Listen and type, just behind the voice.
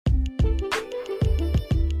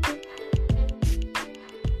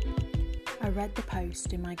read the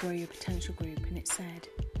post in my Grow Your Potential group and it said,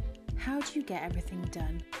 "How do you get everything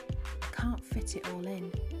done? I can't fit it all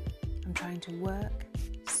in. I'm trying to work,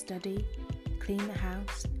 study, clean the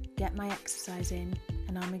house, get my exercise in,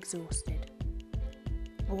 and I'm exhausted."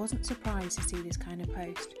 I wasn't surprised to see this kind of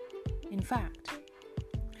post. In fact,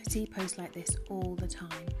 I see posts like this all the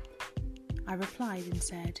time. I replied and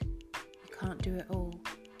said, "You can't do it all.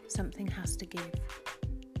 Something has to give.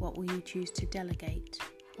 What will you choose to delegate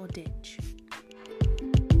or ditch?"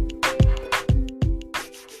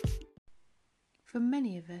 For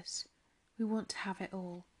many of us, we want to have it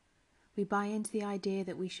all. We buy into the idea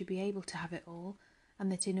that we should be able to have it all,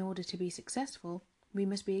 and that in order to be successful, we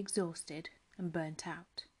must be exhausted and burnt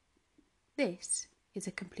out. This is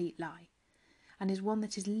a complete lie, and is one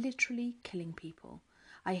that is literally killing people.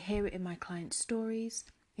 I hear it in my clients' stories,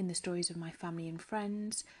 in the stories of my family and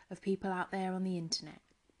friends, of people out there on the internet.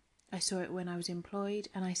 I saw it when I was employed,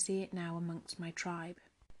 and I see it now amongst my tribe.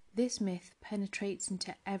 This myth penetrates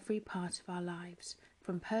into every part of our lives,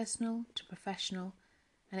 from personal to professional,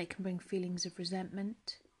 and it can bring feelings of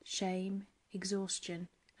resentment, shame, exhaustion,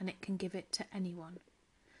 and it can give it to anyone,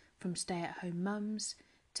 from stay-at-home mums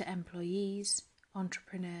to employees,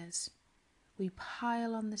 entrepreneurs. We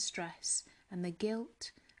pile on the stress and the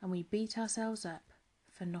guilt, and we beat ourselves up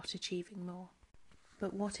for not achieving more.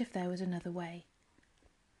 But what if there was another way?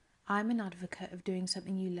 I'm an advocate of doing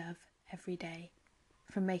something you love every day,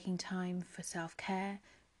 from making time for self-care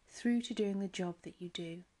through to doing the job that you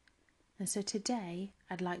do. And so today,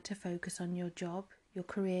 I'd like to focus on your job, your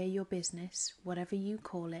career, your business, whatever you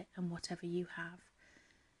call it and whatever you have.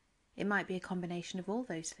 It might be a combination of all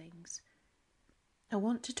those things. I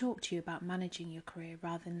want to talk to you about managing your career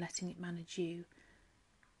rather than letting it manage you.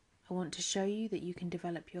 I want to show you that you can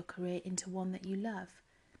develop your career into one that you love,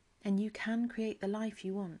 and you can create the life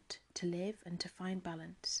you want to live and to find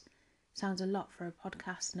balance. Sounds a lot for a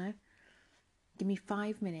podcast, no? Give me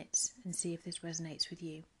 5 minutes and see if this resonates with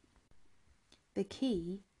you. The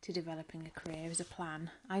key to developing a career is a plan.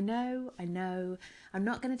 I know. I'm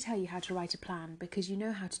not going to tell you how to write a plan because you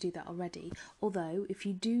know how to do that already. Although, if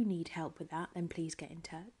you do need help with that, then please get in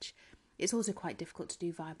touch. It's also quite difficult to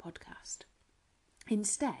do via podcast.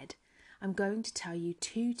 Instead, I'm going to tell you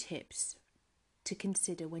 2 tips to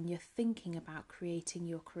consider when you're thinking about creating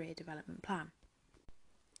your career development plan.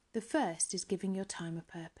 The first is giving your time a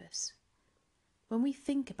purpose. When we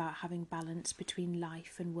think about having balance between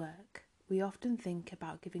life and work, we often think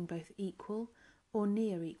about giving both equal or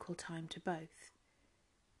near equal time to both.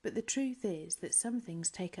 But the truth is that some things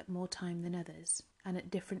take up more time than others, and at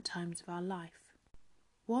different times of our life.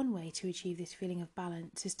 One way to achieve this feeling of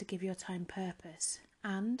balance is to give your time purpose,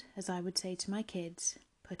 and, as I would say to my kids,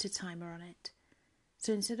 put a timer on it.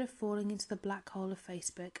 So instead of falling into the black hole of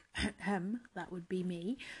Facebook, that would be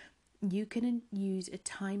me, you can use a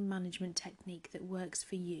time management technique that works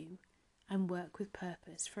for you and work with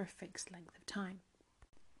purpose for a fixed length of time.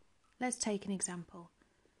 Let's take an example.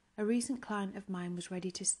 A recent client of mine was ready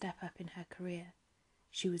to step up in her career.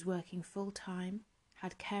 She was working full-time,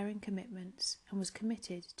 had caring commitments, and was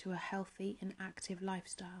committed to a healthy and active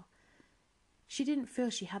lifestyle. She didn't feel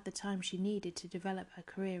she had the time she needed to develop her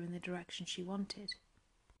career in the direction she wanted.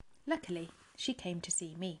 Luckily, she came to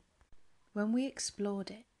see me. When we explored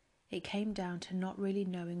it, it came down to not really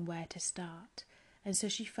knowing where to start, and so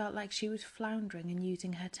she felt like she was floundering and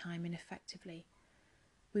using her time ineffectively.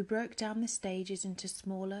 We broke down the stages into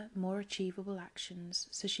smaller, more achievable actions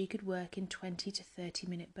so she could work in 20 to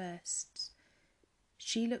 30-minute bursts.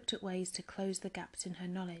 She looked at ways to close the gaps in her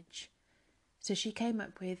knowledge. So she came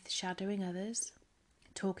up with shadowing others,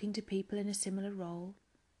 talking to people in a similar role,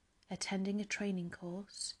 attending a training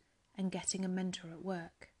course, and getting a mentor at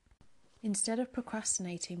work. Instead of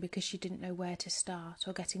procrastinating because she didn't know where to start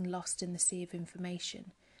or getting lost in the sea of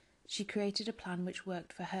information, she created a plan which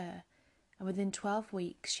worked for her, and within 12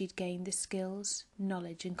 weeks she'd gained the skills,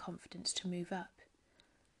 knowledge and confidence to move up.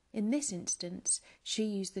 In this instance, she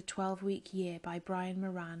used the 12-week year by Brian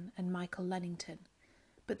Moran and Michael Lennington,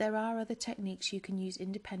 but there are other techniques you can use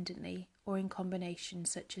independently or in combination,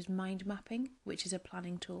 such as mind mapping, which is a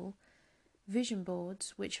planning tool, vision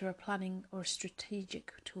boards, which are a planning or a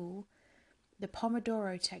strategic tool, the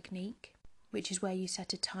Pomodoro technique, which is where you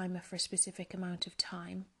set a timer for a specific amount of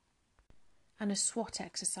time, and a SWOT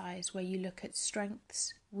exercise where you look at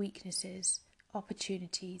strengths, weaknesses,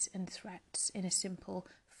 opportunities and threats in a simple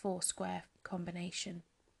 4-square combination.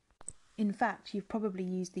 In fact, you've probably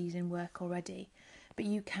used these in work already, but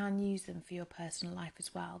you can use them for your personal life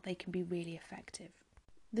as well. They can be really effective.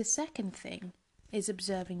 The second thing is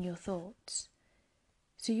observing your thoughts.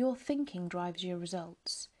 So your thinking drives your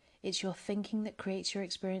results. It's your thinking that creates your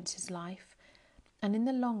experiences in life, And in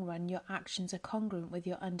the long run, your actions are congruent with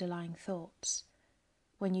your underlying thoughts.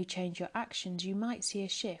 When you change your actions, you might see a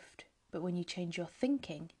shift, but when you change your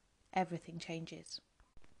thinking, everything changes.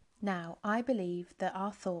 Now, I believe that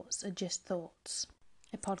our thoughts are just thoughts,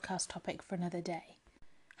 a podcast topic for another day.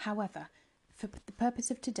 However, for the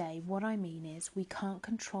purpose of today, what I mean is we can't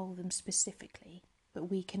control them specifically,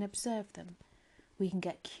 but we can observe them. We can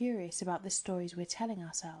get curious about the stories we're telling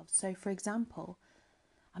ourselves. So, for example,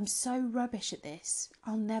 I'm so rubbish at this,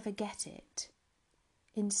 I'll never get it.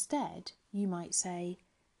 Instead, you might say,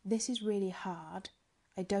 this is really hard,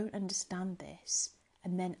 I don't understand this,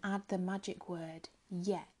 and then add the magic word,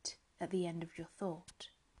 yet, at the end of your thought.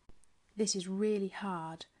 This is really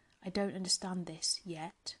hard, I don't understand this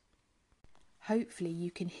yet. Hopefully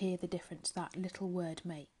you can hear the difference that little word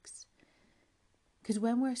makes. Because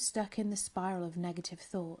when we're stuck in the spiral of negative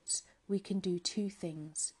thoughts, we can do two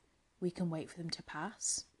things. We can wait for them to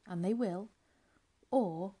pass, and they will,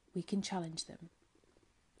 or we can challenge them.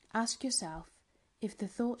 Ask yourself if the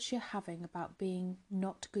thoughts you're having about being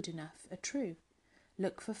not good enough are true.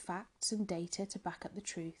 Look for facts and data to back up the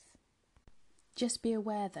truth. Just be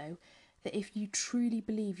aware, though, that if you truly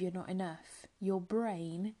believe you're not enough, your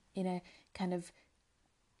brain, in a kind of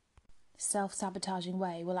self-sabotaging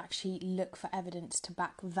way, will actually look for evidence to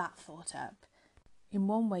back that thought up. In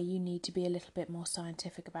one way, you need to be a little bit more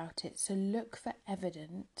scientific about it. So look for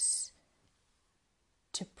evidence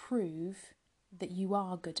to prove that you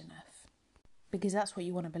are good enough, because that's what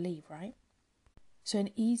you want to believe, right? So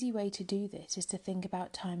an easy way to do this is to think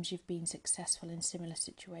about times you've been successful in similar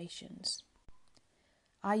situations.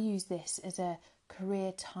 I use this as a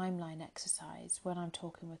career timeline exercise when I'm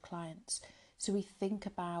talking with clients. So we think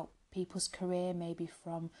about people's career maybe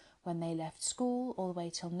from when they left school all the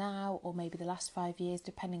way till now, or maybe the last 5 years,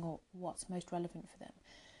 depending on what's most relevant for them.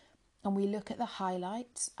 And we look at the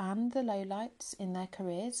highlights and the lowlights in their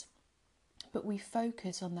careers, but we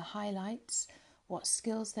focus on the highlights, what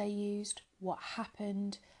skills they used, what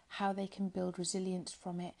happened, how they can build resilience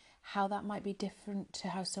from it, how that might be different to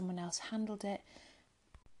how someone else handled it,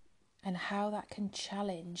 and how that can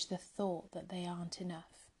challenge the thought that they aren't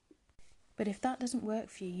enough. But if that doesn't work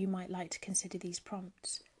for you, you might like to consider these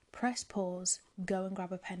prompts. Press pause, go and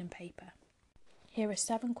grab a pen and paper. Here are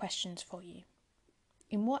 7 questions for you.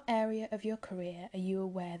 In what area of your career are you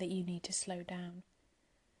aware that you need to slow down?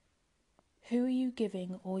 Who are you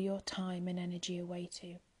giving all your time and energy away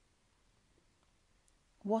to?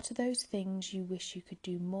 What are those things you wish you could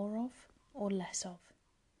do more of or less of?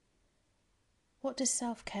 What does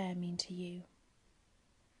self-care mean to you?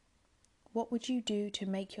 What would you do to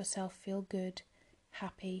make yourself feel good,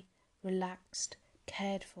 happy, relaxed,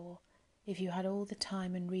 cared for if you had all the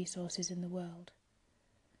time and resources in the world?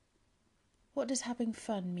 What does having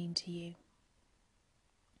fun mean to you?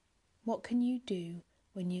 What can you do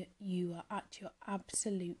when you are at your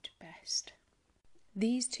absolute best?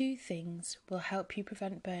 These 2 things will help you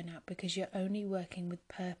prevent burnout because you're only working with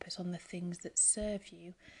purpose on the things that serve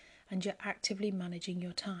you, and you're actively managing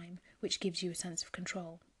your time, which gives you a sense of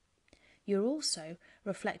control. You're also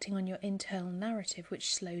reflecting on your internal narrative,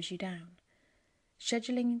 which slows you down.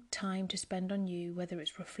 Scheduling time to spend on you, whether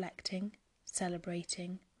it's reflecting,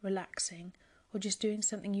 celebrating, relaxing, or just doing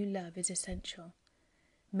something you love, is essential.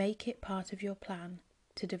 Make it part of your plan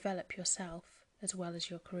to develop yourself as well as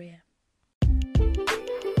your career.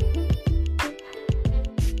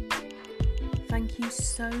 Thank you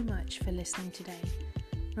so much for listening today.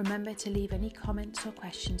 Remember to leave any comments or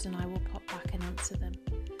questions and I will pop back and answer them.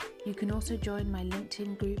 You can also join my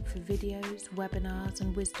LinkedIn group for videos, webinars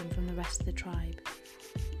and wisdom from the rest of the tribe.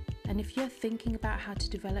 And if you're thinking about how to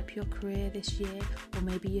develop your career this year, or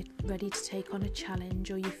maybe you're ready to take on a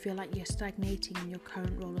challenge, or you feel like you're stagnating in your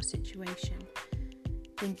current role or situation,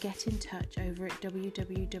 then get in touch over at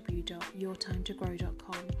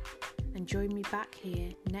www.yourtimetogrow.com and join me back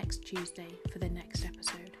here next Tuesday for the next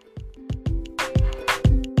episode.